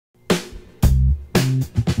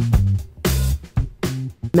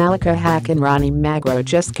Malika Haqq and Ronnie Magro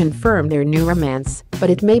just confirmed their new romance, but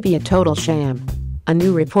it may be a total sham. A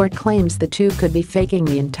new report claims the two could be faking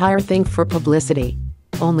the entire thing for publicity.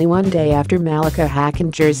 Only one day after Malika Haqq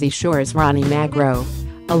and Jersey Shore's Ronnie Magro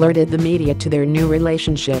alerted the media to their new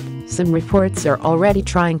relationship, some reports are already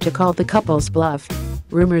trying to call the couple's bluff.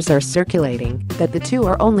 Rumors are circulating that the two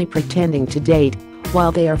are only pretending to date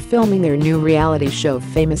while they are filming their new reality show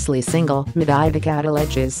Famously Single, Malika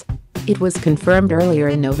alleges. It was confirmed earlier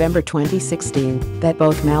in November 2016 that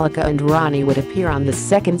both Malika and Ronnie would appear on the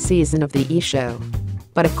second season of the E! Show.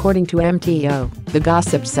 But according to MTO, the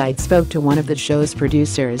gossip site spoke to one of the show's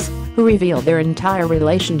producers, who revealed their entire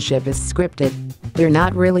relationship is scripted. They're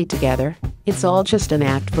not really together, it's all just an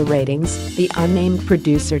act for ratings, the unnamed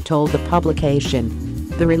producer told the publication.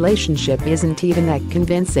 The relationship isn't even that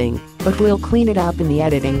convincing, but we'll clean it up in the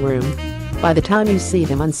editing room. By the time you see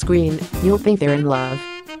them on screen, you'll think they're in love.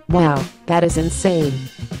 Wow, that is insane.